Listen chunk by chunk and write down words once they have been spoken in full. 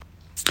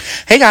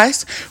Hey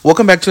guys,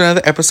 welcome back to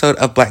another episode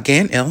of Black, Gay,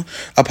 and Ill,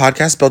 a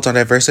podcast built on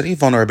diversity,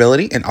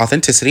 vulnerability, and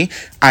authenticity.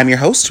 I'm your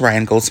host,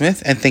 Ryan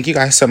Goldsmith, and thank you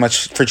guys so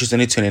much for choosing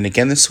to tune in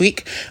again this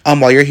week.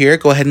 While you're here,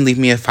 go ahead and leave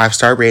me a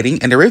 5-star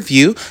rating and a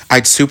review.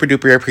 I'd super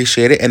duper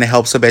appreciate it, and it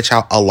helps a bitch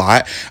out a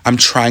lot. I'm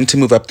trying to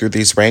move up through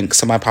these ranks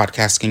so my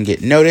podcast can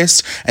get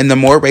noticed, and the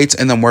more rates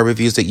and the more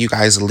reviews that you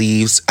guys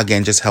leave,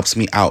 again, just helps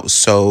me out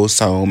so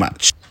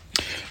much.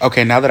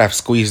 Okay, now that I've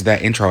squeezed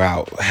that intro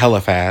out hella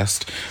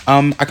fast,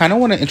 I kind of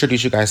want to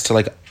introduce you guys to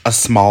like a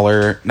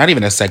smaller, not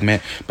even a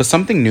segment, but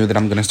something new that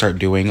I'm going to start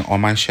doing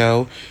on my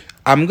show.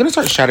 I'm going to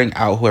start shouting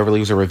out whoever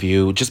leaves a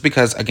review just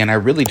because, again, I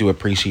really do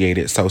appreciate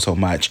it so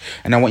much.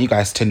 And I want you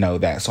guys to know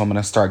that. So I'm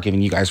going to start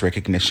giving you guys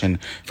recognition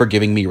for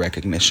giving me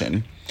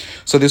recognition.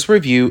 So this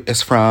review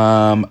is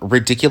from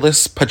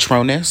Ridiculous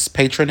Patronus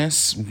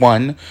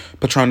 1.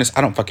 Patronus,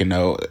 I don't fucking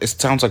know. It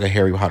sounds like a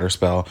Harry Potter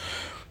spell.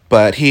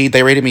 But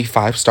they rated me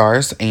 5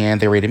 stars, and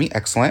they rated me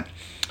excellent.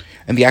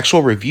 And the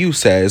actual review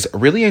says,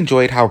 really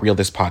enjoyed how real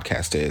this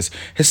podcast is.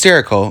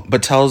 Hysterical,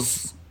 but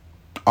tells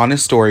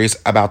honest stories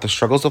about the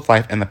struggles of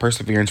life and the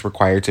perseverance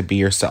required to be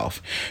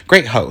yourself.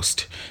 Great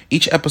host.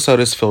 Each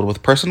episode is filled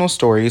with personal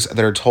stories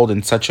that are told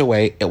in such a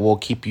way it will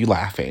keep you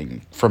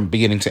laughing from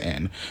beginning to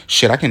end.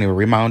 Shit, I can't even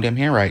read my own damn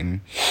handwriting.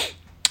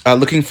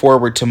 Looking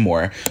forward to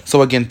more.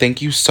 So again,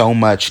 thank you so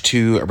much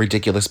to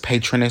Ridiculous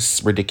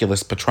Patronus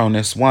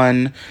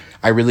 1.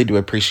 I really do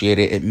appreciate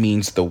it. It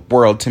means the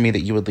world to me that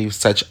you would leave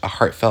such a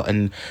heartfelt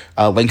and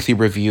lengthy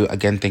review.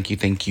 Again, thank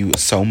you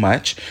so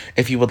much.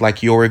 If you would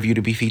like your review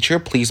to be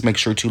featured, please make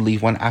sure to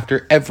leave one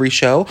after every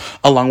show,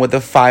 along with a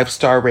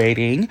 5-star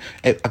rating.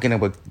 I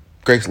would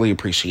greatly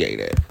appreciate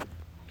it.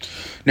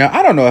 Now,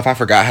 I don't know if I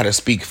forgot how to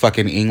speak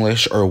fucking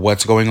English or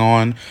what's going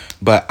on,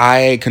 but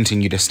I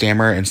continue to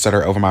stammer and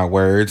stutter over my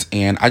words,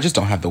 and I just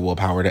don't have the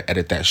willpower to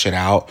edit that shit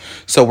out.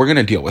 So we're going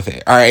to deal with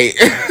it, all right?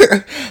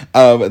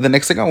 The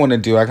next thing I want to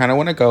do, I kind of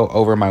want to go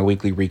over my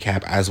weekly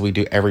recap as we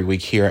do every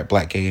week here at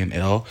Black, Gay, and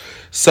Ill.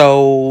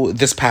 So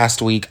this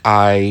past week,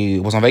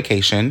 I was on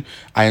vacation.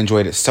 I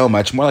enjoyed it so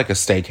much, more like a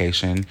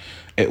staycation.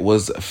 It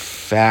was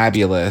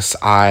fabulous.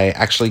 I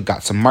actually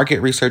got some market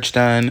research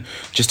done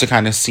just to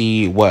kind of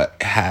see what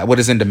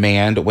is in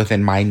demand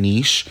within my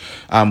niche,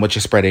 which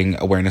is spreading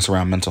awareness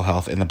around mental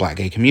health in the Black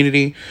gay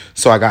community.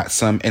 So I got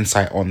some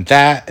insight on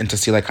that and to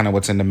see like kind of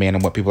what's in demand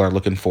and what people are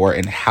looking for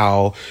and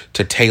how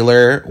to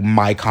tailor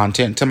my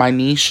content to my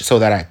niche so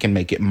that I can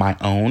make it my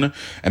own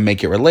and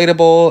make it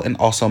relatable and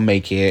also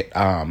make it,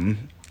 I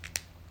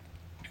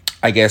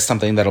guess,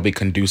 something that'll be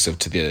conducive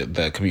to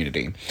the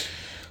community.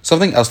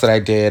 Something else that I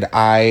did,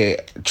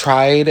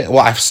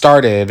 I've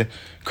started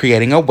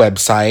creating a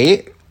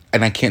website,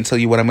 and I can't tell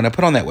you what I'm going to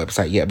put on that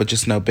website yet, but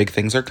just know big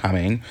things are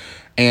coming.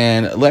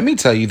 And let me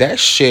tell you, that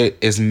shit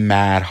is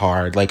mad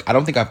hard. Like, I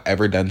don't think I've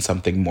ever done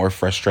something more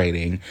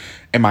frustrating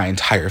in my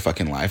entire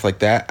fucking life. Like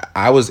that,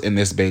 I was in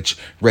this bitch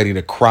ready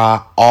to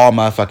cry all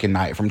my fucking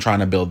night from trying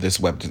to build this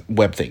web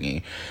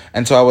thingy.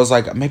 And so I was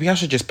like, maybe I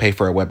should just pay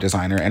for a web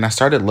designer. And I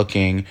started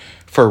looking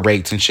for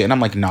rates and shit. And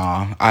I'm like,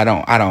 nah, I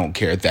don't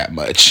care that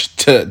much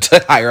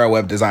to hire a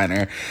web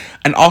designer.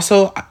 And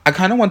also, I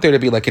kind of want there to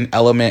be like an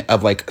element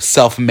of like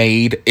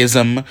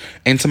self-made-ism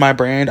into my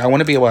brand. I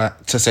want to be able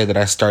to say that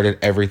I started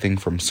everything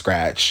from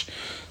scratch.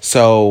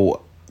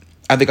 So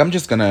I think I'm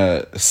just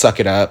gonna suck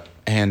it up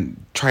and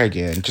try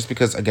again, just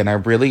because, again,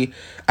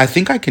 I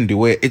think I can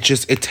do it.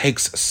 It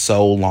takes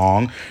so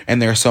long,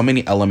 and there are so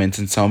many elements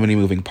and so many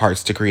moving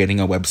parts to creating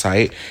a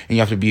website, and you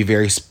have to be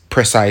very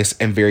precise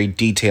and very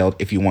detailed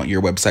if you want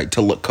your website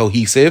to look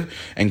cohesive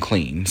and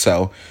clean.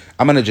 So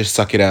I'm gonna just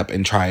suck it up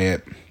and try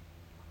it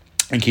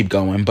and keep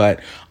going.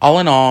 But all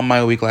in all,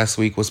 my week last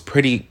week was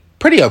pretty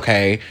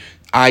okay.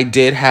 I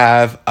did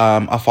have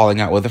a falling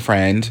out with a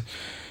friend,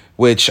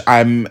 which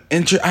I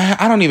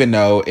don't even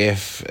know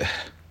if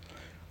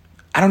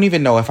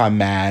I'm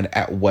mad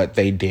at what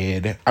they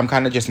did. I'm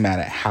kind of just mad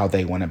at how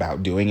they went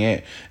about doing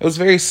it. It was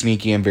very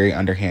sneaky and very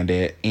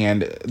underhanded,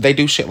 and they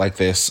do shit like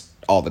this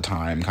all the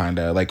time, kind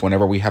of. Like,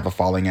 whenever we have a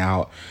falling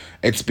out,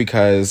 it's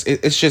because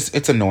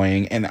it's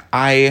annoying, and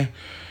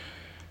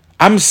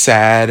I'm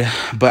sad,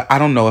 but I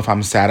don't know if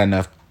I'm sad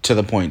enough to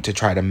the point to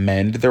try to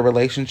mend the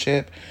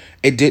relationship.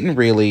 It didn't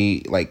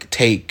really, like,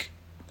 take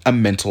a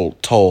mental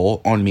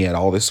toll on me at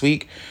all this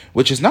week,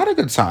 which is not a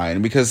good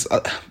sign because,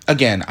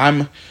 again,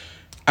 I'm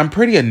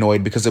pretty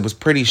annoyed because it was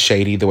pretty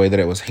shady the way that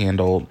it was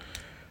handled.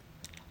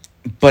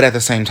 But at the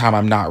same time,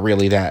 I'm not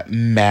really that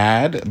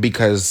mad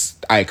because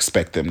I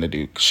expect them to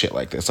do shit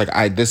like this.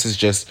 Like, this is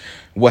just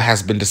what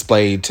has been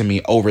displayed to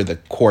me over the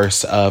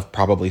course of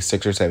probably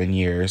 6 or 7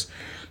 years.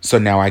 So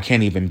now I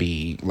can't even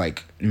be,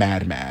 like,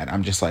 mad.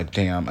 I'm just like,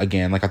 damn,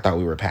 again, like, I thought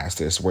we were past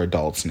this. We're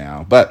adults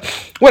now. But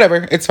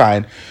whatever, it's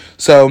fine.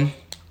 So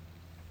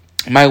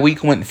my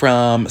week went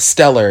from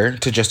stellar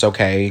to just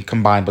okay,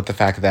 combined with the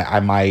fact that I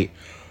might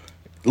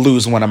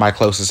lose one of my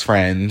closest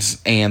friends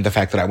and the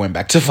fact that I went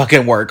back to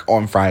fucking work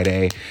on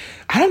Friday.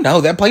 I don't know.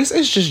 That place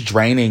is just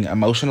draining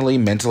emotionally,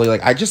 mentally.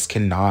 Like, I just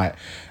cannot.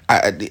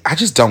 I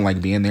just don't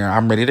like being there.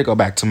 I'm ready to go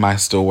back to my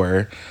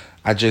store.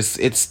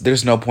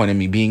 There's no point in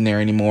me being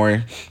there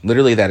anymore.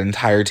 Literally, that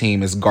entire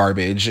team is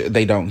garbage.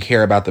 They don't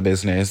care about the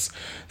business.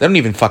 They don't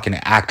even fucking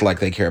act like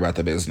they care about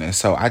the business.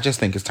 So I just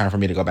think it's time for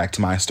me to go back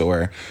to my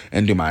store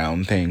and do my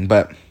own thing.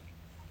 But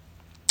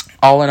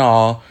all in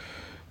all,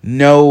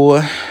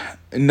 no,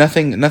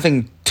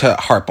 nothing to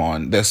harp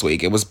on this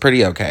week. It was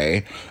pretty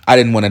okay. I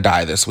didn't want to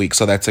die this week,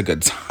 so that's a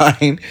good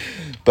sign.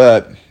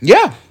 But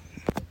yeah.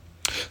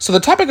 So the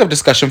topic of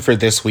discussion for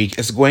this week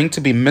is going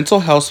to be mental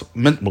health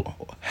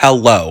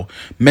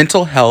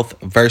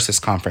versus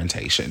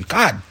confrontation.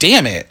 God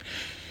damn it.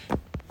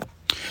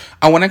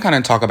 I want to kind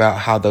of talk about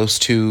how those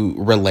two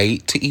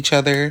relate to each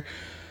other.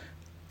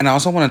 And I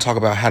also want to talk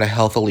about how to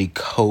healthily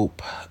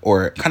cope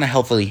or kind of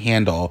healthily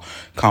handle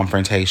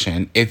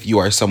confrontation if you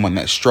are someone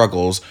that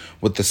struggles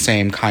with the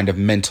same kind of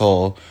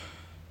mental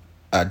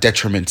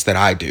detriments that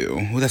I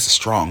do. Ooh, that's a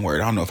strong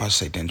word. I don't know if I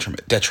should say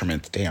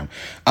detriments. Damn.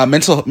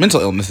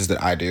 Mental illnesses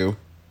that I do.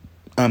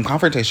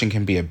 Confrontation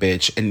can be a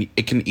bitch, and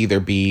it can either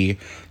be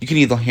you can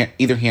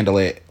either handle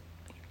it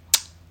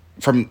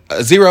from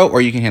a 0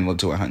 or you can handle it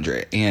to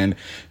 100. And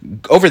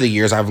over the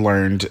years, I've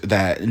learned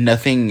that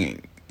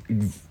nothing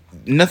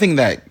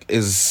that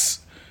is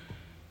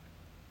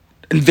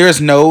there's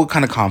no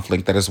kind of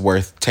conflict that is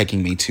worth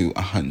taking me to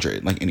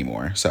 100 like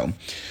anymore. So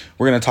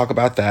we're gonna talk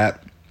about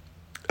that.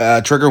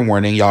 Trigger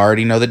warning, y'all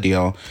already know the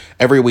deal.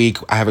 Every week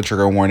I have a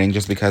trigger warning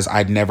just because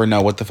I never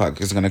know what the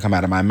fuck is going to come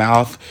out of my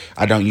mouth.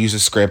 I don't use a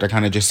script. I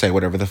kind of just say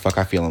whatever the fuck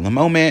I feel in the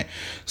moment.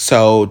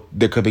 So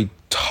there could be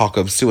talk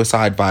of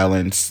suicide,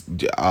 violence,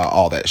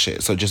 all that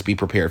shit. So just be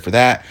prepared for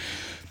that.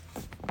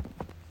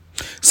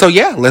 So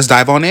yeah, let's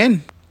dive on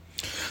in.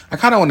 I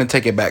kind of want to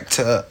take it back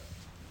to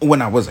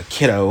when I was a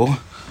kiddo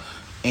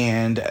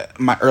and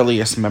my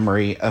earliest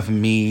memory of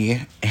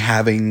me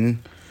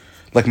having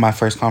like my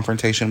first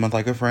confrontation with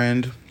like a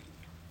friend.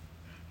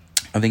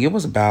 I think it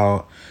was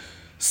about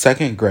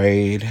second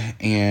grade,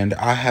 and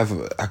I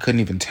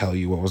couldn't even tell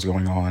you what was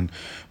going on,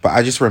 but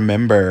I just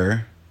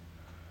remember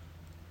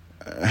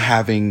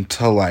having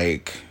to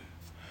like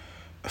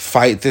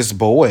fight this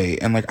boy,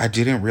 and like I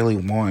didn't really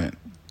want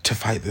to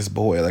fight this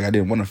boy. Like I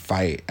didn't want to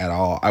fight at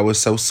all. I was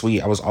so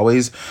sweet. I was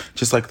always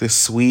just like this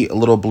sweet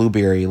little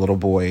blueberry little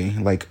boy.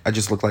 Like I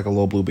just looked like a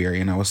little blueberry,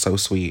 and I was so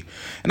sweet.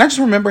 And I just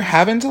remember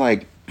having to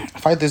like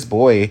fight this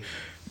boy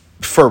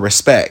for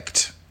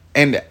respect.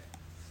 And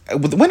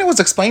when it was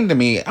explained to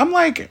me, I'm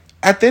like,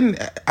 then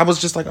I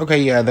was just like,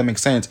 okay, yeah, that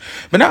makes sense.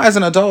 But now as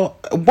an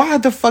adult, why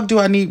the fuck do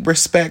I need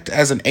respect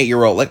as an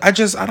 8-year-old? Like, I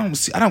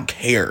don't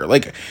care.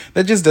 Like,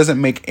 that just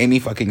doesn't make any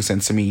fucking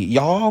sense to me.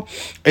 Y'all,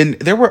 and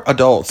there were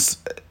adults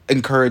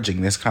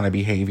encouraging this kind of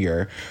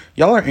behavior.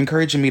 Y'all are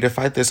encouraging me to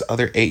fight this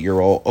other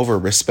 8-year-old over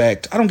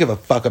respect. I don't give a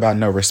fuck about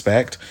no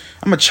respect.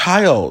 I'm a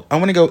child. I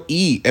want to go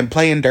eat and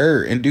play in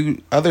dirt and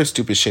do other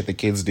stupid shit that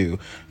kids do.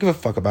 I don't give a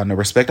fuck about no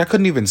respect. I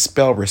couldn't even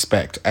spell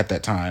respect at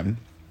that time.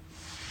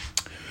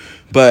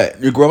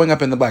 But you're growing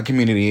up in the Black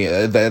community,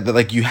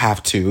 like you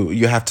have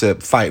to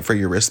fight for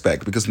your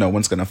respect because no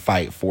one's gonna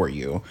fight for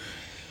you.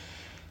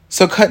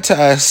 So cut to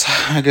us,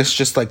 I guess,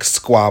 just like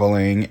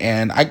squabbling,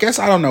 and I guess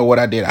I don't know what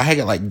I did. I had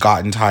like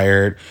gotten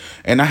tired,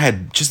 and I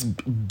had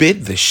just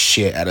bit the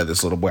shit out of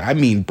this little boy. I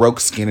mean, broke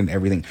skin and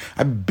everything.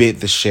 I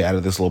bit the shit out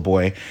of this little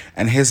boy,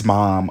 and his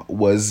mom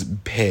was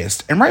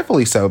pissed, and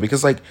rightfully so,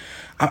 because like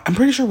I'm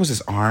pretty sure it was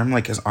his arm.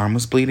 Like his arm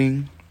was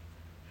bleeding,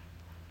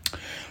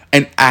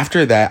 and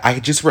after that, I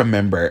just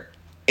remember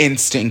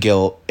instant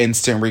guilt,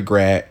 instant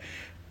regret.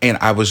 And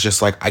I was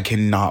just like, I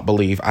cannot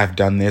believe I've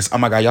done this. Oh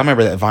my God, y'all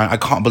remember that Vine? I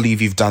can't believe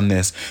you've done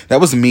this.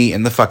 That was me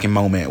in the fucking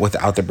moment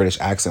without the British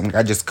accent. Like,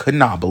 I just could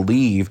not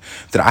believe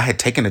that I had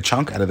taken a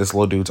chunk out of this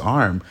little dude's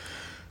arm.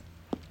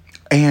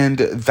 And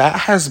that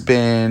has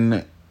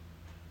been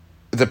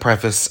the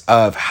preface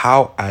of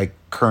how I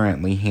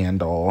currently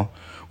handled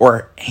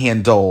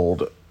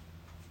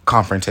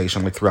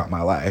confrontation like throughout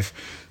my life.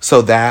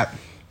 So that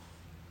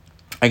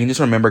I can just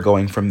remember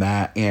going from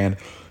that, and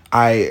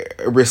I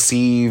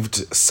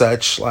received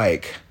such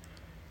like,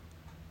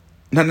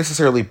 not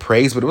necessarily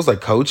praise, but it was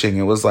like coaching.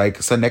 It was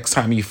like, so next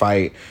time you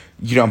fight,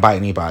 you don't bite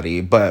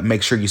anybody, but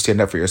make sure you stand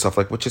up for yourself,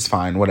 like, which is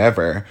fine,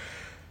 whatever.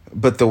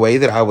 But the way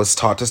that I was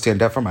taught to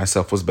stand up for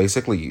myself was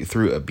basically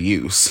through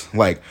abuse.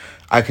 Like,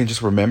 I can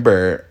just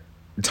remember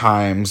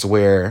times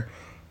where,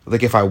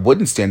 like, if I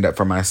wouldn't stand up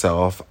for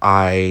myself,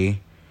 I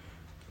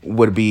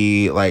would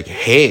be like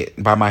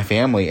hit by my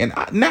family. And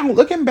now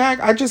looking back,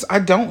 I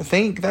don't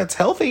think that's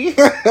healthy.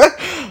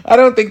 I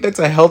don't think that's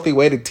a healthy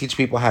way to teach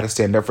people how to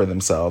stand up for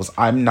themselves.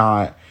 I'm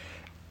not,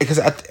 because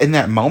in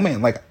that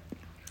moment, like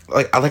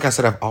I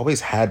said, I've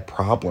always had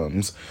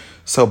problems.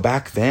 So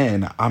back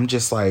then I'm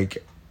just like,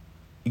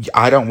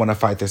 I don't want to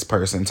fight this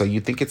person. So you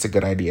think it's a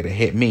good idea to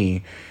hit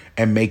me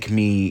and make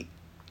me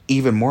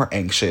even more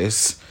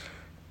anxious,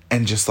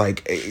 and just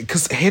like,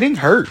 because hitting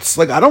hurts.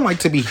 Like, I don't like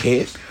to be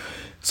hit.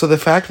 So the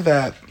fact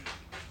that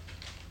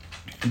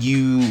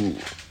you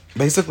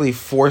basically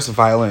force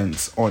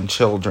violence on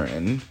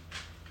children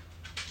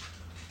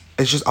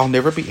it's just, I'll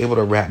never be able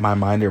to wrap my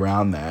mind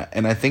around that.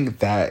 And I think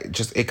that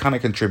just, it kind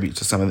of contributes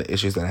to some of the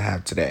issues that I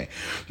have today.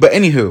 But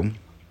anywho,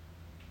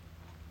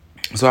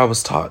 so I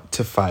was taught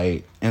to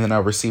fight, and then I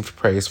received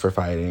praise for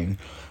fighting.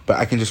 But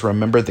I can just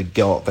remember the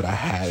guilt that I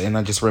had. And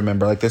I just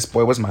remember, like, this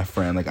boy was my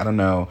friend. Like, I don't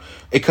know.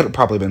 It could have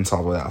probably been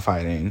solved without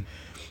fighting.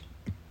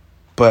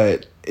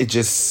 But it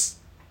just,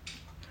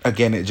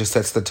 again, it just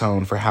sets the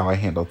tone for how I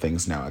handle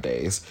things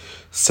nowadays.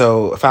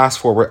 So fast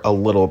forward a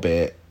little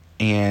bit,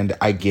 and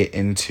I get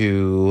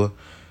into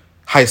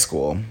high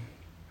school.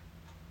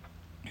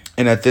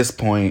 And at this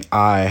point,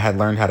 I had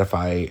learned how to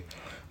fight.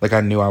 Like, I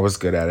knew I was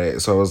good at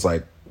it. So I was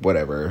like,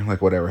 whatever.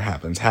 Like, whatever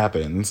happens,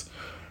 happens.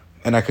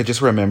 And I could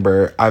just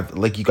remember,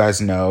 like you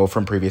guys know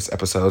from previous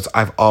episodes,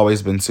 I've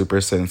always been super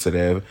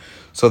sensitive.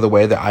 So the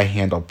way that I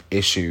handle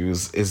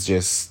issues is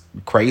just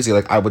crazy.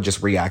 Like, I would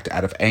just react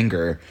out of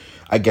anger,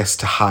 I guess,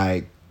 to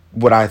hide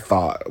what I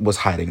thought was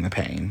hiding the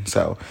pain.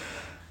 So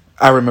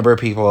I remember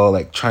people,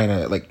 like, trying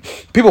to,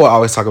 like, people will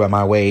always talk about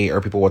my weight,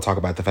 or people will talk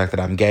about the fact that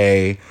I'm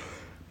gay.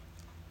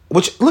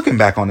 Which, looking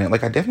back on it,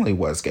 like, I definitely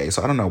was gay.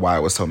 So I don't know why I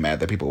was so mad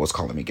that people was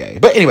calling me gay.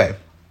 But anyway,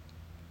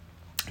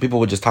 people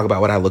would just talk about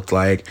what I looked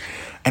like.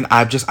 And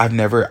I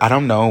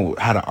don't know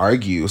how to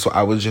argue. So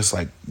I would just,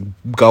 like,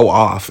 go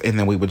off, and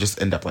then we would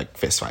just end up, like,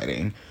 fist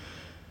fighting.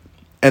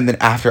 And then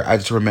after, I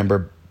just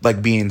remember,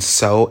 like, being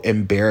so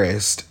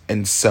embarrassed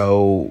and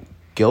so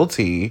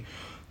guilty.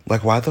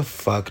 Like, why the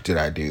fuck did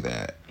I do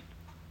that?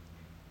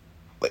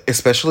 Like,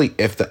 especially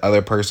if the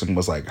other person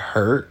was, like,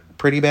 hurt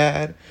pretty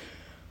bad.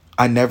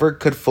 I never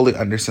could fully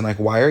understand, like,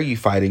 why are you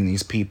fighting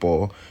these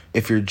people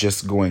if you're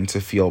just going to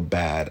feel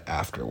bad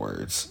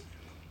afterwards?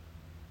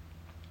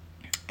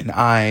 And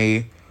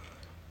I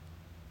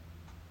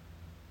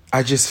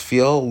just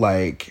feel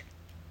like,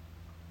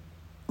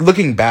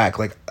 looking back,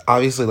 like,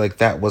 obviously, like,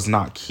 that was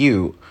not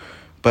cute,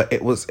 but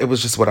it was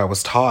just what I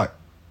was taught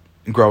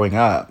growing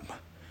up.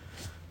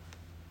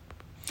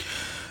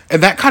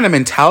 And that kind of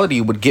mentality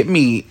would get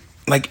me,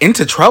 like,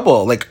 into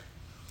trouble. Like,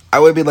 I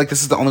would be like,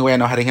 this is the only way I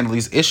know how to handle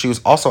these issues.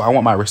 Also, I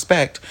want my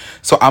respect.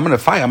 So I'm going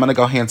to fight. I'm going to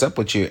go hands up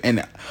with you.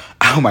 And,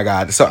 oh my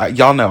God. So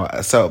y'all know,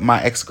 so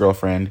my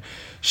ex-girlfriend,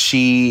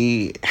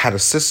 she had a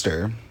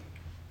sister.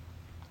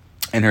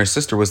 And her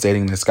sister was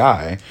dating this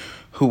guy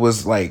who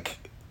was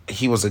like,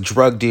 he was a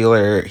drug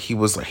dealer. He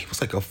was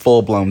like a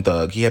full-blown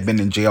thug. He had been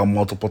in jail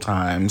multiple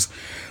times.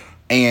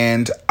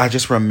 And I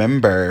just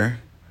remember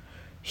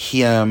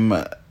him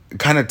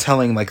kind of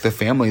telling, like, the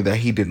family that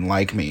he didn't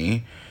like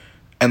me.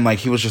 And, like,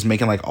 he was just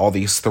making, like, all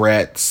these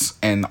threats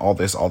and all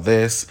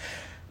this.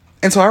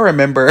 And so I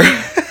remember,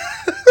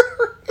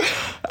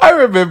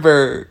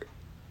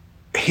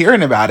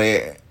 hearing about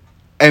it,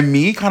 and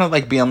me kind of,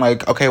 like, being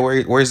like, okay,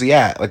 where's he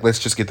at? Like, let's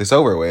just get this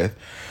over with.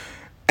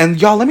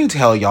 And y'all, let me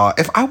tell y'all,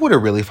 if I would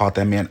have really fought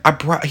that man,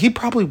 he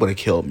probably would have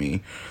killed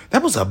me.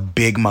 That was a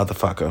big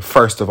motherfucker,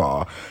 first of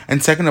all.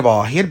 And second of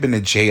all, he had been to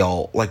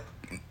jail, like,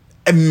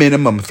 a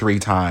minimum 3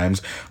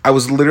 times. I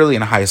was literally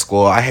in high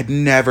school. I had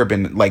never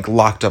been, like,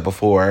 locked up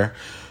before.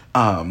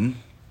 So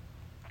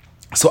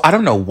I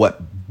don't know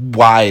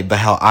why the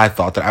hell I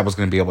thought that I was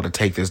going to be able to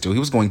take this dude. He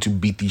was going to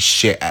beat the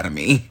shit out of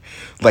me.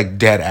 Like,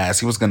 dead ass.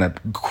 He was going to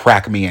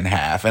crack me in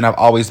half. And I've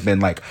always been,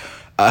 like,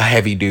 a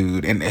heavy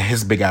dude. And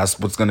his big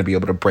ass was going to be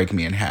able to break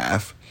me in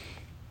half.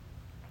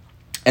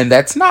 And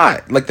that's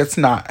not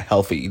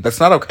healthy. That's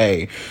not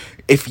okay.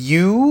 If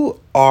you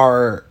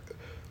are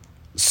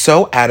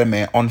so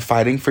adamant on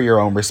fighting for your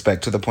own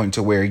respect to the point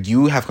to where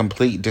you have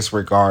complete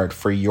disregard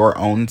for your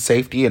own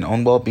safety and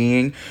own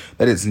well-being,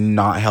 that is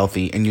not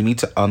healthy, and you need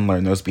to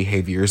unlearn those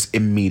behaviors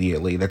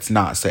immediately. That's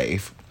not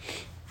safe.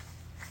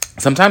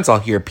 Sometimes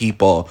I'll hear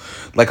people,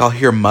 like, I'll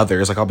hear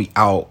mothers, like, I'll be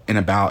out and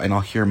about, and I'll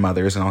hear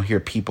mothers, and I'll hear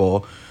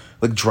people,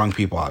 like, drunk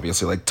people,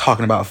 obviously, like,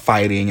 talking about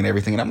fighting and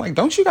everything, and I'm like,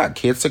 don't you got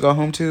kids to go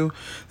home to?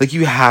 Like,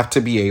 you have to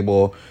be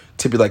able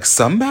to be like,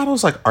 some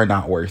battles, like, are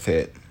not worth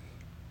it.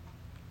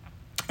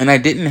 And I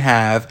didn't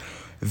have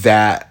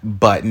that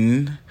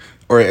button,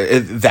 or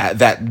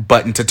that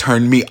button to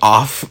turn me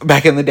off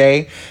back in the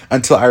day,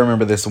 until I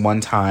remember this one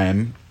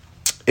time.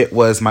 It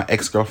was my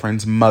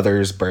ex-girlfriend's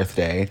mother's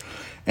birthday,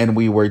 and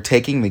we were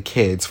taking the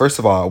kids. First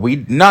of all,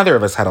 neither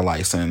of us had a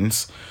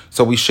license,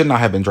 so we should not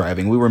have been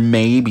driving. We were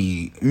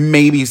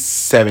maybe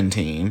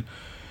 17.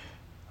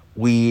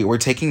 We were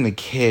taking the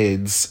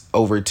kids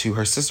over to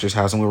her sister's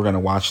house, and we were going to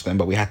watch them,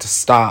 but we had to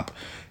stop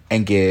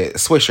and get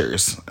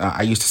Swishers.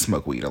 I used to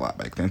smoke weed a lot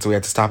back then, so we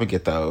had to stop and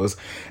get those.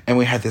 And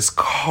we had this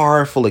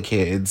car full of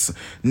kids,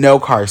 no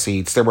car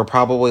seats. There were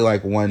probably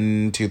like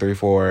 1, 2, 3,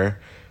 4,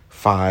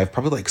 5,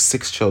 probably like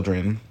 6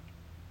 children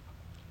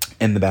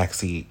in the back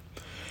seat.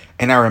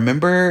 And I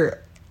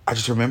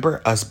just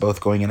remember us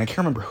both going in. I can't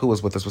remember who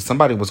was with us, but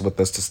somebody was with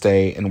us to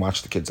stay and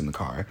watch the kids in the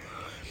car.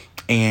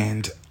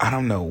 And I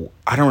don't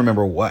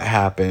remember what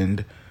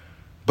happened,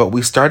 but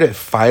we started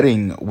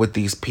fighting with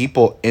these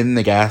people in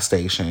the gas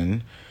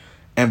station.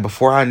 And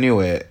before I knew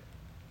it,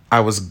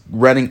 I was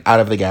running out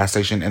of the gas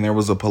station, and there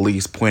was a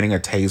police pointing a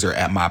taser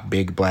at my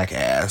big black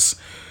ass.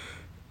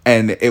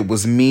 And it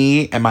was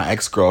me and my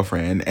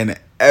ex-girlfriend. And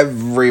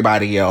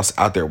everybody else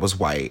out there was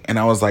white. And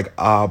I was like,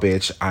 oh,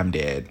 bitch, I'm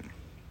dead.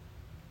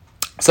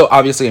 So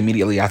obviously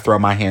immediately I throw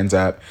my hands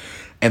up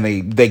and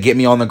they get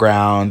me on the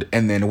ground,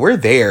 and then we're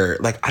there.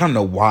 Like, I don't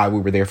know why we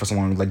were there for so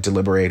long, like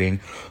deliberating,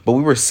 but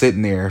we were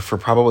sitting there for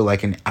probably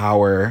like an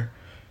hour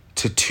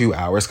to 2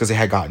 hours because it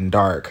had gotten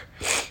dark.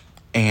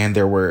 And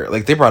there were,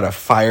 like, they brought a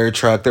fire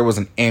truck. There was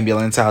an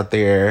ambulance out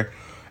there.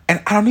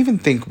 And I don't even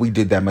think we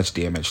did that much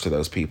damage to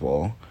those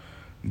people.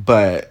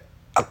 But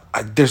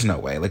there's no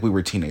way. Like, we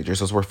were teenagers.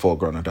 Those were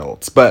full-grown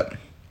adults. But,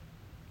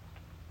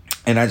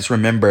 and I just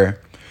remember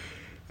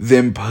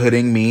them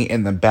putting me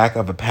in the back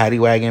of a paddy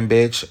wagon,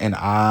 bitch. And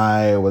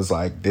I was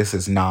like, this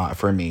is not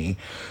for me.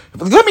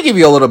 Let me give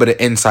you a little bit of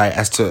insight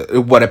as to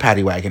what a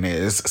paddy wagon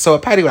is. So a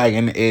paddy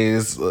wagon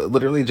is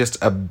literally just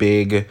a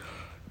big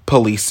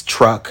police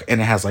truck,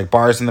 and it has like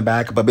bars in the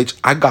back. But bitch,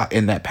 I got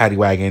in that paddy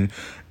wagon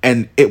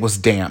and it was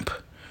damp.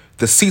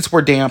 The seats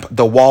were damp,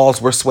 the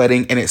walls were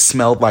sweating, and it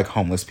smelled like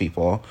homeless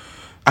people.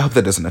 I hope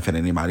that doesn't offend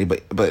anybody,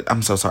 but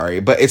I'm so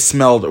sorry. But it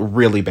smelled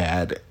really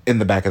bad in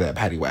the back of that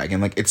paddy wagon.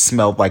 Like, it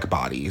smelled like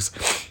bodies.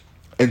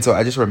 And so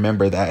I just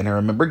remember that. And I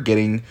remember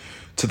getting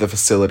to the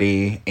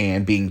facility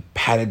and being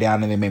patted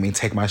down, and they made me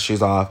take my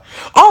shoes off.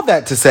 All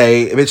that to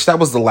say, bitch, that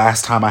was the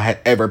last time I had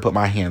ever put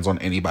my hands on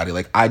anybody.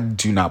 Like, I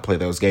do not play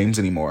those games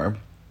anymore.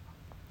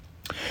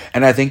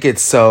 And I think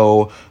it's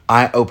so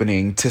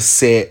eye-opening to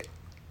sit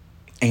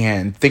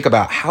and think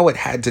about how it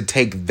had to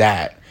take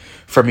that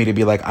for me to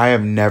be like, I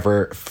am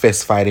never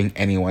fist fighting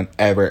anyone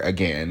ever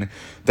again.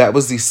 That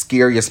was the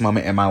scariest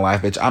moment in my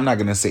life, bitch. I'm not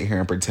gonna sit here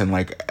and pretend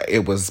like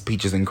it was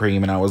peaches and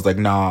cream and I was like,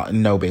 nah,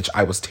 no, bitch.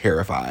 I was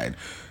terrified.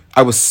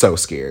 I was so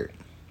scared.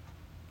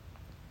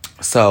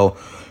 So,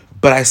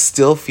 but I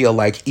still feel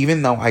like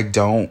even though I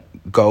don't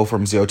go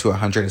from 0 to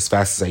 100 as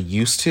fast as I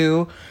used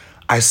to,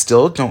 I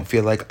still don't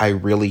feel like I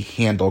really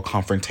handle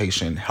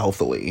confrontation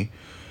healthily.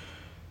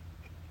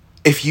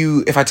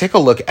 If I take a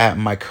look at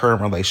my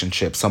current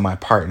relationship, so my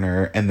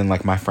partner and then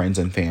like my friends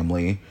and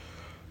family,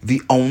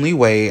 the only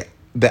way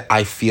that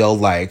I feel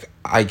like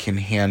I can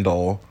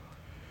handle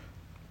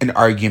an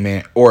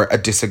argument or a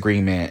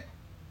disagreement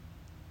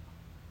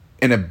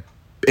in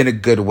a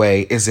good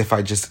way is if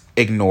I just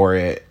ignore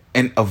it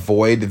and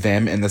avoid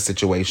them in the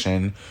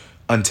situation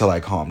until I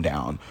calm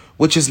down,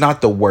 which is not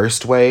the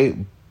worst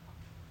way,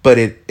 but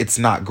it's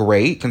not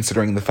great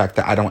considering the fact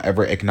that I don't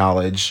ever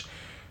acknowledge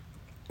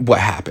what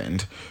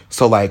happened.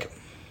 So like,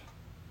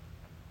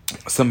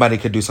 somebody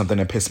could do something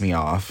to piss me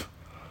off,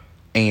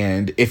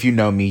 and if you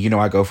know me, you know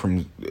I go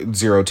from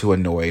 0 to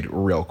annoyed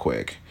real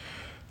quick.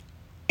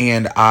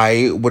 And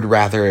I would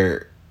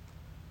rather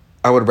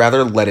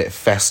let it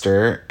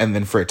fester and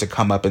then for it to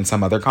come up in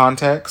some other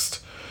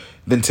context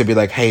than to be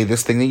like, hey,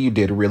 this thing that you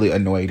did really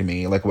annoyed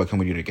me. Like, what can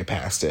we do to get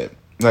past it?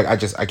 Like,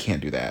 I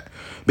can't do that.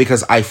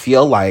 Because I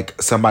feel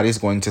like somebody's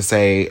going to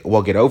say,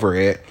 well, get over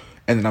it.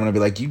 And then I'm going to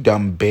be like, you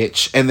dumb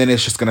bitch. And then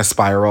it's just going to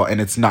spiral and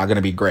it's not going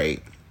to be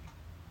great.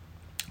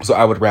 So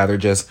I would rather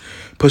just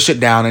push it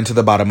down into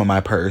the bottom of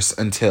my purse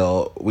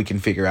until we can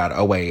figure out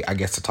a way, I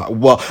guess, to talk.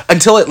 Well,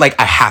 until it, like,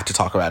 I have to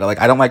talk about it. Like,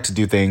 I don't like to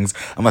do things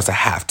unless I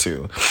have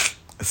to.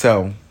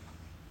 So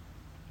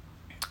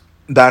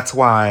that's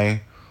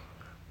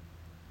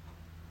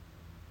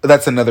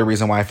another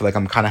reason why I feel like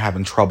I'm kind of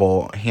having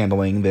trouble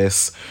handling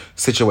this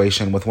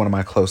situation with one of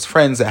my close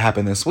friends that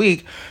happened this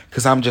week.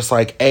 Because I'm just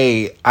like,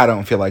 A, I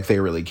don't feel like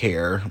they really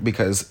care.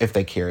 Because if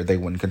they cared, they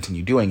wouldn't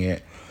continue doing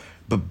it.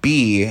 But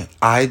B,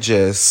 I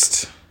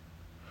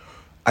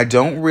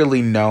don't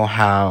really know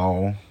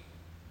how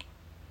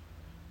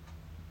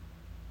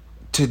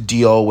to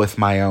deal with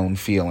my own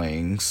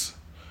feelings.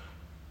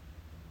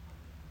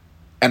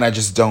 And I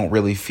just don't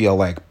really feel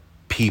like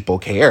people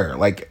care.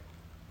 Like,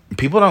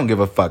 people don't give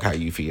a fuck how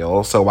you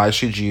feel. So why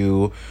should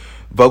you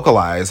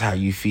vocalize how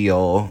you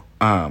feel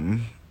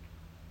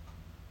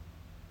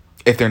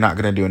if they're not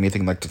going to do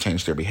anything like to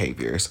change their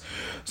behaviors?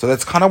 So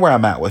that's kind of where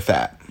I'm at with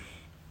that.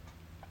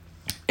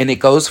 And it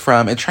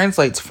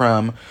translates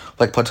from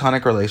like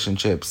platonic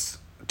relationships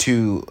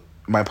to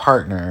my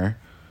partner,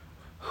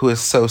 who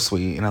is so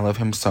sweet and I love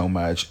him so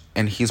much.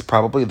 And he's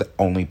probably the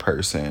only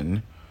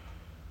person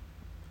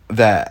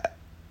that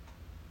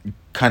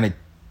kind of,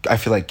 I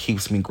feel like,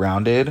 keeps me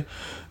grounded.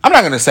 I'm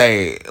not going to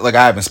say like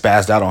I haven't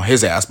spazzed out on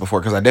his ass before,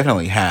 because I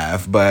definitely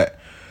have. But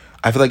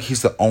I feel like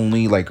he's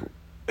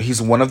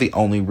one of the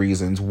only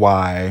reasons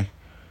why,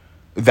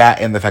 that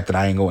and the fact that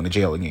I ain't going to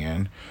jail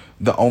again,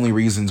 the only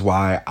reasons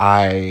why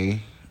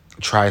I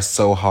try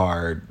so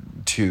hard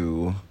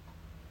to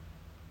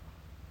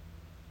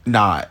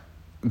not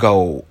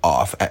go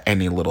off at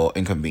any little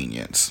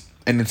inconvenience.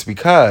 And it's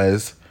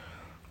because,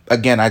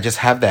 again, I just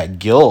have that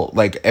guilt.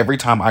 Like, every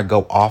time I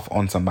go off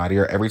on somebody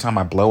or every time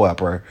I blow up,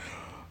 or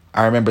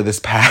I remember this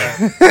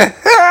past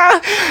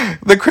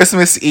the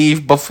Christmas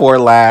Eve before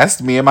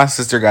last, me and my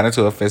sister got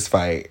into a fist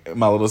fight,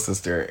 my little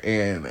sister,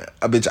 and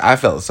bitch, I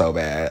felt so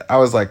bad. I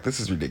was like, this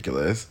is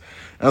ridiculous.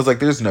 And I was like,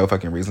 there's no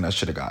fucking reason I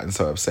should have gotten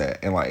so upset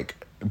and like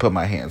put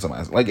my hands on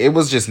myself. Like, it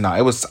was just not,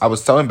 I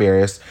was so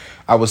embarrassed.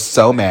 I was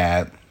so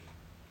mad.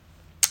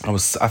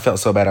 I felt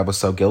so bad. I was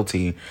so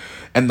guilty.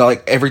 And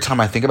like every time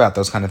I think about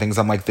those kind of things,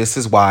 I'm like, this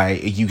is why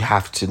you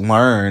have to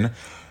learn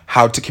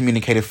how to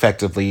communicate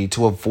effectively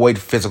to avoid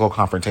physical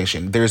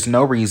confrontation. There's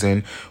no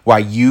reason why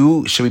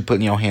you should be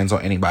putting your hands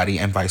on anybody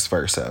and vice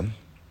versa.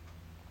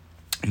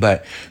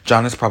 But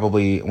John is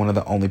probably one of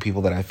the only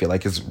people that I feel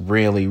like is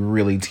really,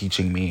 really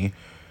teaching me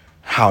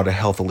how to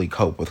healthily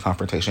cope with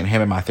confrontation.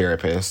 Him and my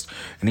therapist.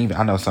 And even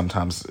I know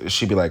sometimes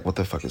she'd be like, what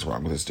the fuck is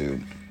wrong with this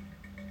dude?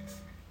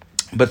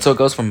 But so it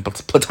goes from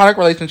platonic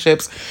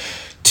relationships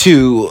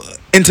to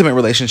intimate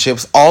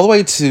relationships all the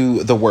way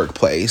to the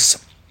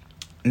workplace.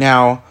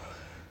 Now,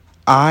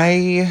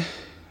 I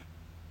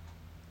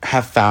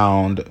have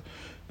found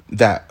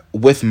that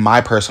with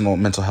my personal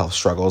mental health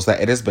struggles that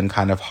it has been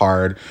kind of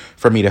hard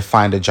for me to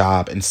find a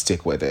job and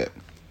stick with it.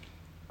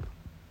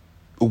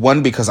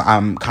 One, because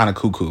I'm kind of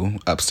cuckoo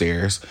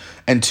upstairs.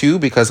 And two,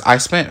 because I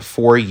spent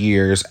 4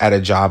 years at a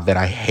job that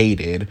I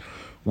hated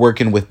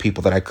working with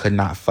people that I could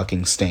not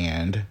fucking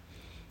stand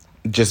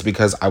just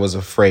because I was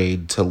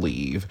afraid to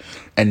leave.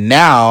 And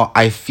now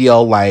I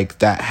feel like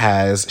that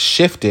has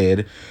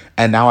shifted,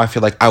 and now I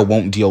feel like I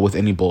won't deal with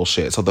any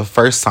bullshit. So the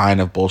first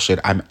sign of bullshit,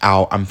 I'm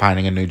out, I'm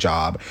finding a new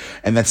job.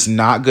 And that's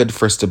not good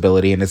for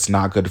stability, and it's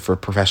not good for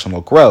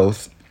professional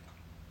growth.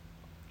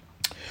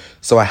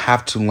 So I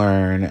have to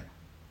learn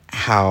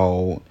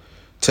how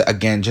to,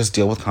 again, just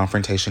deal with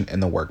confrontation in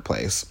the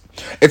workplace.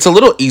 It's a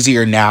little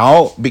easier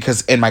now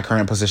because in my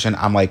current position,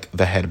 I'm like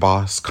the head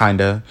boss, kind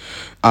of.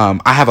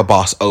 I have a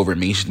boss over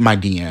me, my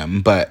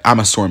DM, but I'm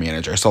a store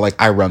manager. So, like,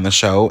 I run the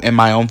show in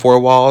my own four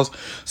walls.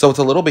 So it's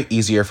a little bit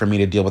easier for me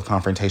to deal with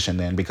confrontation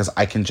then because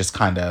I can just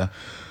kind of...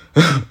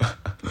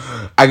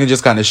 I can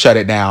just kind of shut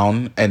it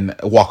down and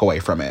walk away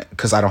from it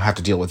because I don't have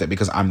to deal with it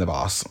because I'm the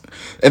boss.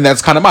 And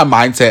that's kind of my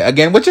mindset,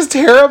 again, which is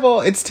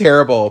terrible. It's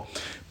terrible.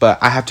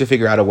 But I have to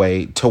figure out a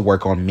way to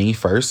work on me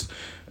first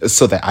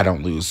so that I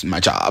don't lose my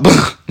job.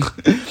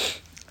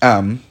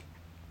 I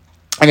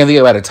can think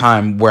about a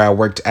time where I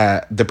worked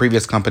at the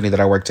previous company that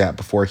I worked at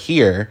before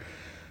here.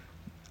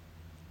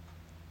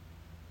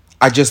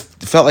 I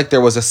just felt like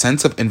there was a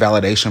sense of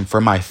invalidation for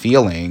my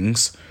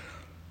feelings.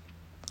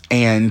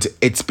 And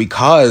it's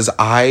because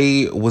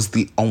I was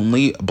the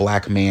only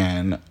black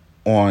man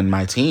on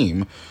my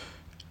team.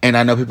 And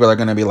I know people are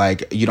going to be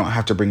like, you don't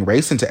have to bring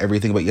race into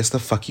everything, but yes, the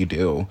fuck you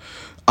do.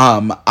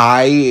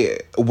 I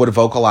would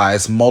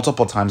vocalize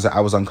multiple times that I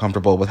was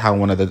uncomfortable with how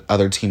one of the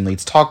other team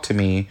leads talked to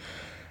me.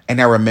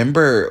 And I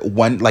remember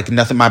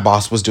my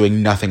boss was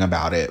doing nothing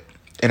about it.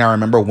 And I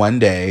remember one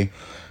day,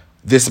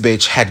 this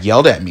bitch had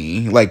yelled at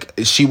me. Like,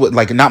 she would,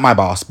 like, not my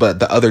boss, but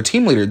the other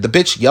team leader, the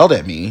bitch yelled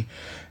at me.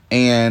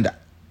 And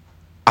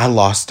I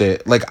lost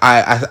it. Like,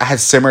 I had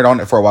simmered on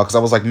it for a while because I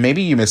was like,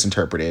 maybe you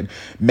misinterpreted.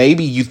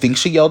 Maybe you think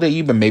she yelled at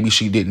you, but maybe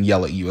she didn't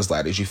yell at you as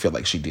loud as you feel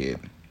like she did.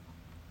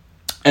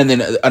 And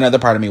then another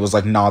part of me was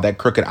like, nah, that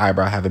crooked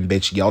eyebrow having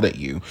bitch yelled at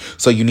you.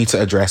 So you need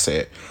to address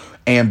it.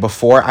 And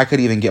before I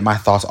could even get my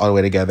thoughts all the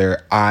way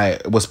together, I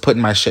was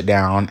putting my shit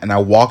down and I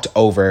walked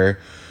over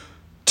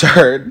to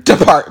her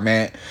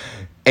department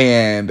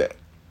and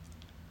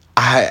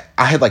I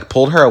had like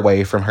pulled her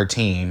away from her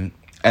team.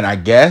 And I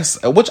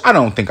guess, which I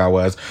don't think I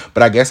was,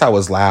 but I guess I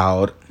was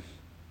loud.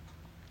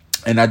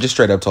 And I just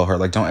straight up told her,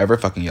 like, don't ever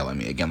fucking yell at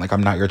me again. Like,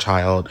 I'm not your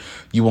child.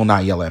 You will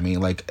not yell at me.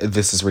 Like,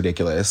 this is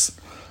ridiculous.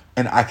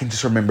 And I can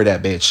just remember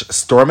that bitch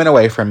storming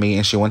away from me.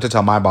 And she went to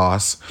tell my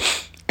boss.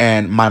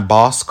 And my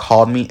boss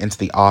called me into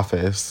the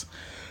office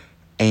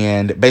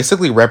and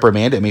basically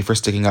reprimanded me for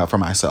sticking up for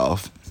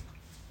myself.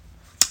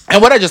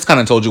 And what I just kind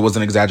of told you was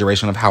an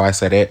exaggeration of how I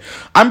said it.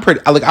 I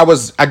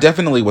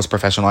definitely was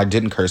professional. I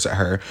didn't curse at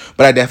her,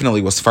 but I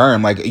definitely was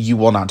firm. Like, you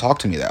will not talk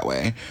to me that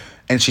way.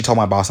 And she told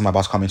my boss, and my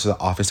boss called me into the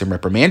office and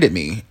reprimanded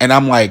me. And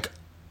I'm like,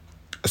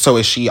 so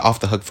is she off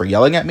the hook for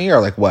yelling at me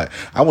or like what?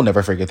 I will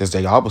never forget this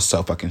day. Y'all was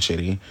so fucking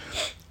shitty.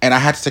 And I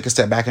had to take a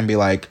step back and be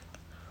like,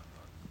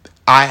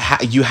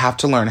 you have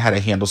to learn how to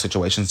handle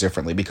situations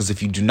differently, because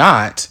if you do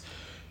not,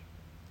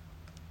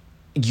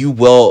 you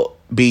will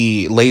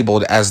be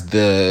labeled as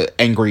the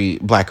angry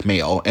black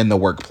male in the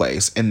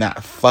workplace. And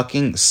that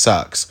fucking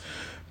sucks,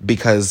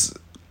 because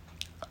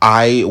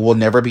I will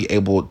never be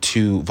able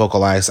to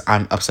vocalize,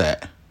 I'm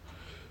upset.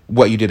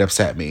 What you did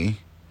upset me.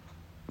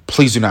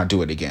 Please do not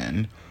do it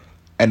again.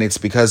 And it's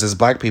because as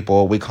black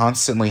people, we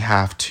constantly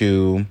have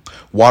to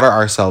water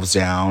ourselves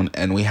down,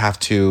 and we have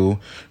to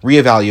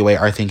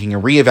reevaluate our thinking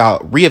and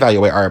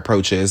reevaluate our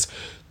approaches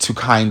to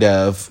kind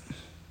of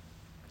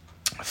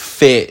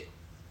fit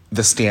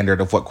the standard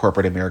of what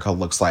corporate America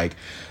looks like.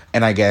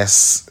 And I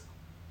guess,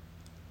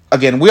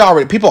 again,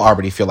 people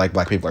already feel like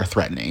black people are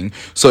threatening.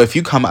 So if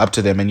you come up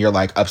to them and you're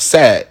like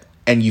upset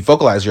and you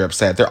vocalize you're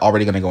upset, they're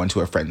already going to go into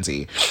a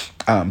frenzy,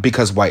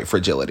 because white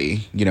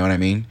fragility, you know what I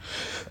mean?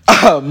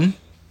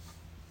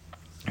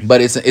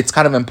 But it's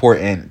kind of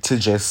important to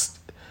just,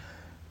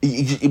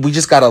 we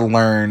just got to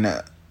learn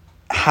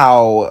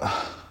how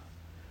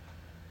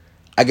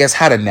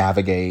to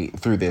navigate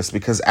through this,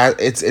 because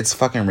it's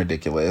fucking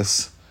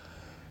ridiculous.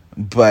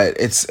 But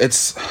it's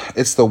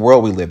the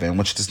world we live in,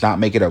 which does not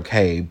make it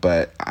okay,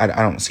 but I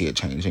don't see it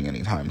changing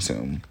anytime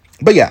soon.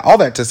 But yeah, all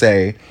that to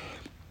say,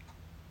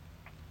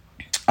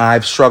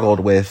 I've struggled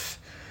with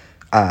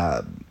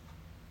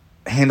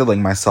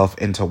handling myself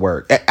into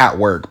work at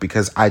work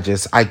because I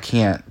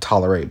can't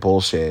tolerate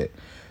bullshit,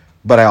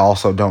 but I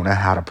also don't know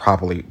how to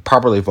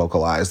properly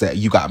vocalize that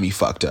you got me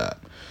fucked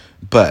up,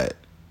 but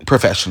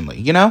professionally,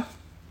 you know?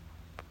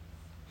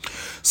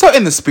 So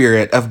in the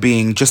spirit of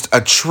being just a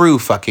true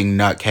fucking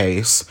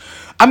nutcase,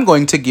 I'm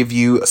going to give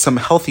you some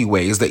healthy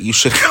ways that you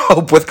should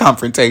cope with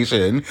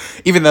confrontation,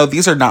 even though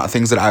these are not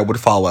things that I would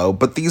follow,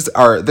 but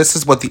this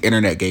is what the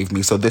internet gave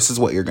me, so this is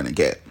what you're gonna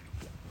get.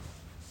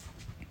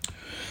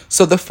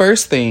 So the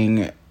first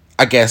thing,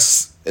 I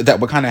guess,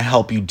 that would kind of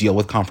help you deal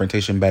with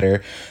confrontation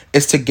better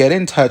is to get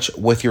in touch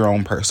with your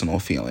own personal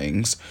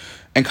feelings.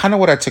 And kind of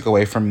what I took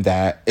away from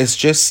that is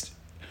just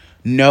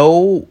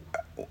know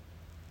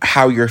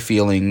how you're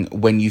feeling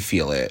when you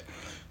feel it.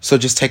 So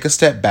just take a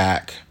step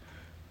back.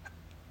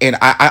 And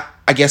I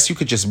guess you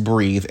could just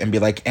breathe and be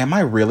like, am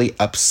I really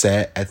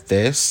upset at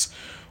this?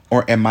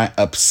 Or am I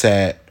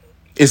upset?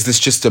 Is this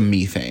just a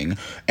me thing?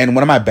 And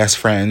one of my best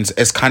friends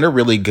is kind of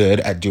really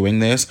good at doing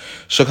this.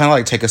 She'll kind of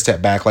like take a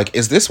step back. Like,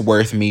 is this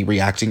worth me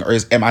reacting? Or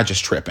am I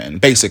just tripping?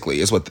 Basically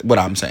is what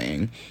I'm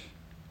saying.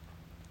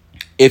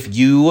 If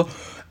you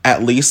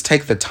at least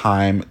take the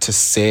time to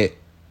sit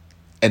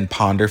and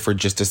ponder for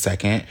just a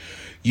second,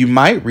 you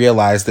might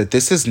realize that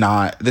this is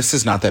not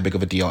that big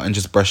of a deal and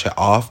just brush it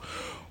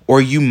off. Or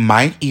you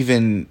might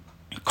even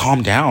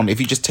calm down. If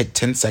you just take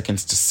 10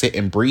 seconds to sit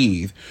and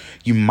breathe,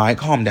 you might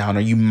calm down, or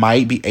you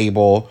might be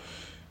able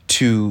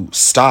to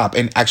stop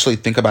and actually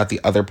think about the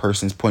other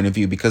person's point of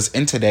view. Because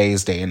in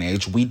today's day and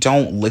age, we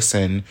don't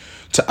listen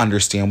to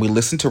understand. We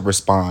listen to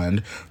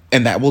respond,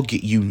 and that will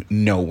get you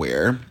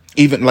nowhere.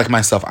 Even like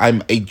myself,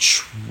 I'm a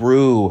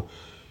true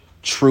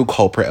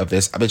culprit of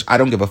this. Bitch, I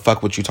don't give a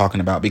fuck what you're talking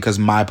about because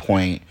my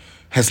point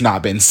has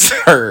not been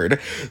heard.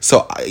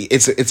 So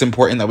it's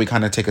important that we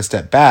kind of take a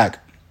step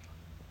back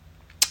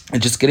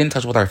and just get in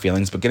touch with our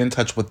feelings, but get in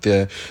touch with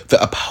the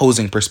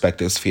opposing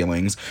perspective's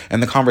feelings,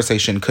 and the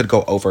conversation could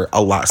go over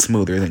a lot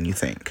smoother than you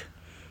think.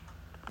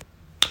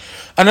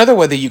 Another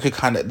way that could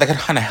kind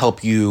of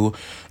help you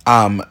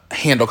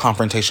handle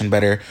confrontation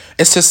better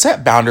is to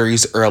set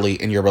boundaries early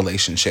in your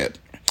relationship.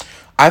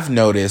 I've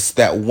noticed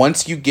that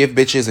once you give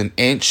bitches an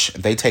inch,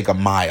 they take a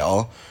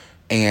mile,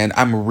 and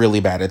I'm really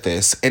bad at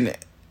this. And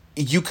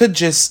you could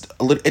just,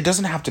 it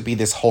doesn't have to be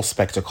this whole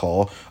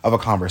spectacle of a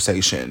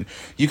conversation.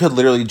 You could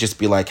literally just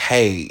be like,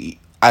 hey,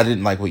 I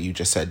didn't like what you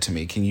just said to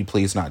me. Can you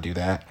please not do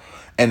that?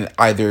 And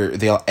either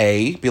they'll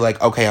A, be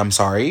like, okay, I'm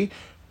sorry.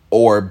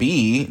 Or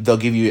B, they'll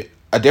give you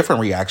a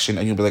different reaction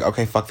and you'll be like,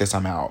 okay, fuck this,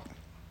 I'm out.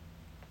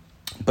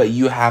 But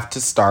you have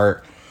to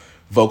start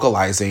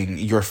vocalizing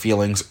your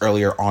feelings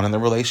earlier on in the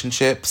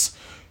relationships,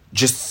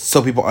 just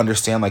so people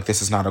understand, like,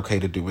 this is not okay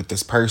to do with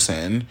this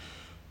person.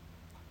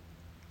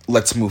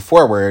 Let's move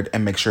forward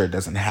and make sure it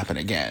doesn't happen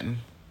again.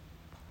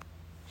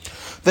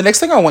 The next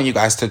thing I want you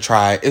guys to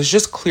try is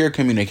just clear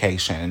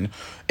communication.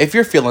 If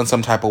you're feeling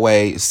some type of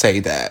way, say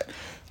that.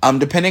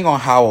 Depending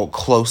on how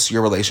close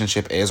your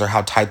relationship is or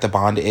how tight the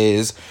bond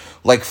is.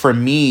 Like for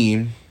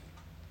me,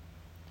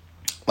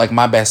 like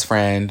my best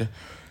friend,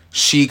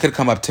 she could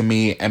come up to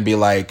me and be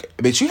like,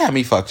 bitch, you had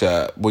me fucked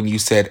up when you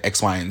said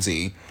X, Y, and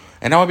Z.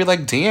 And I would be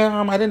like,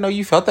 damn, I didn't know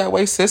you felt that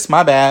way, sis,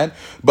 my bad.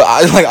 But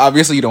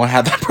obviously you don't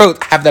have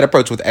that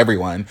approach with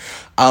everyone.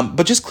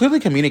 But just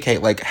clearly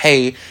communicate, like,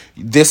 hey,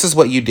 this is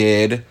what you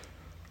did.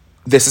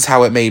 This is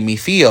how it made me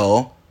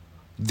feel.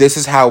 This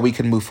is how we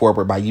can move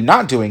forward by you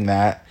not doing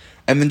that.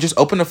 And then just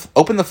open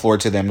the floor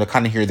to them to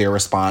kind of hear their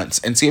response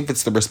and see if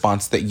it's the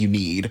response that you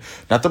need.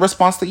 Not the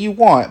response that you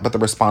want, but the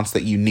response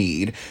that you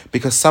need.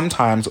 Because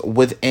sometimes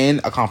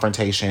within a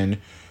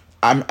confrontation,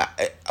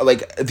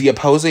 like the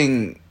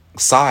opposing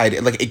side,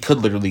 like it could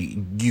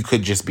literally, you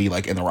could just be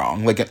like in the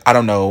wrong. Like, I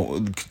don't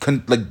know,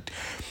 like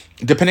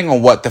depending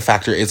on what the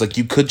factor is, like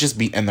you could just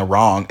be in the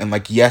wrong. And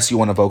like, yes, you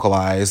want to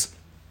vocalize,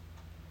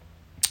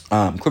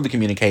 clearly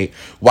communicate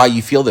why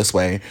you feel this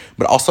way,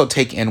 but also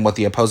take in what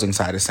the opposing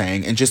side is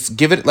saying and just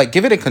give it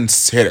a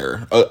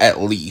consider, at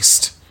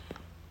least.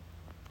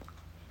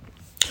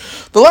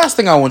 The last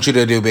thing I want you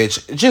to do,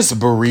 bitch, just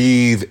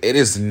breathe. It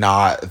is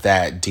not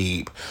that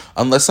deep.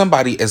 Unless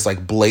somebody is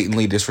like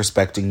blatantly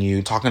disrespecting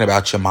you, talking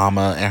about your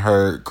mama and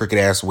her crooked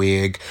ass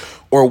wig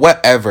or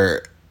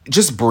whatever,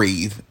 just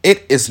breathe.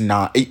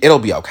 It'll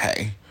be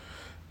okay.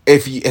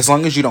 As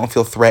long as you don't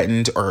feel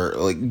threatened or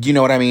like, you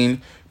know what I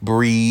mean?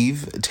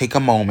 Breathe, take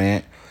a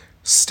moment,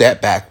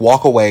 step back,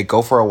 walk away,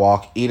 go for a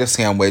walk, eat a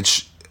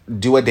sandwich,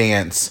 do a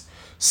dance,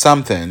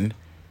 something.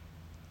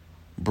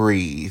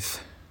 Breathe.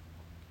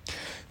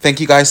 Thank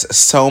you guys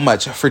so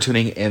much for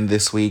tuning in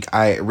this week.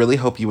 I really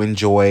hope you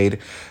enjoyed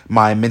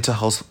my mental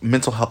health,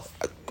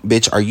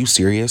 bitch, are you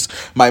serious?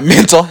 My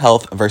mental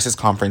health versus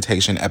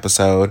confrontation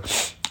episode.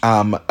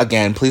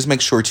 Again, please make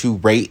sure to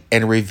rate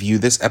and review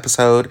this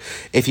episode.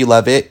 If you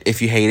love it,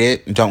 if you hate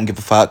it, don't give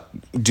a fuck.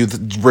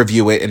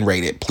 Review it and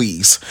rate it,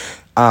 please.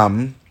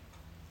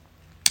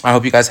 I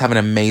hope you guys have an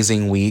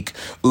amazing week.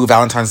 Ooh,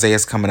 Valentine's Day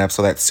is coming up,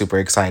 so that's super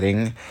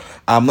exciting.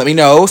 Let me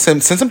know.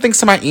 Send some things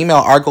to my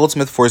email,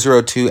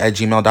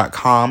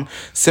 rgoldsmith402@gmail.com.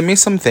 Send me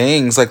some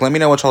things. Like, let me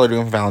know what y'all are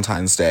doing for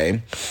Valentine's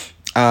Day.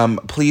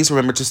 Please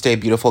remember to stay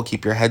beautiful,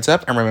 keep your heads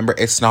up, and remember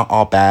it's not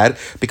all bad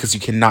because you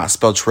cannot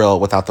spell trill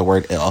without the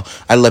word ill.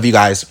 I love you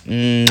guys.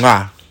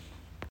 Mwah.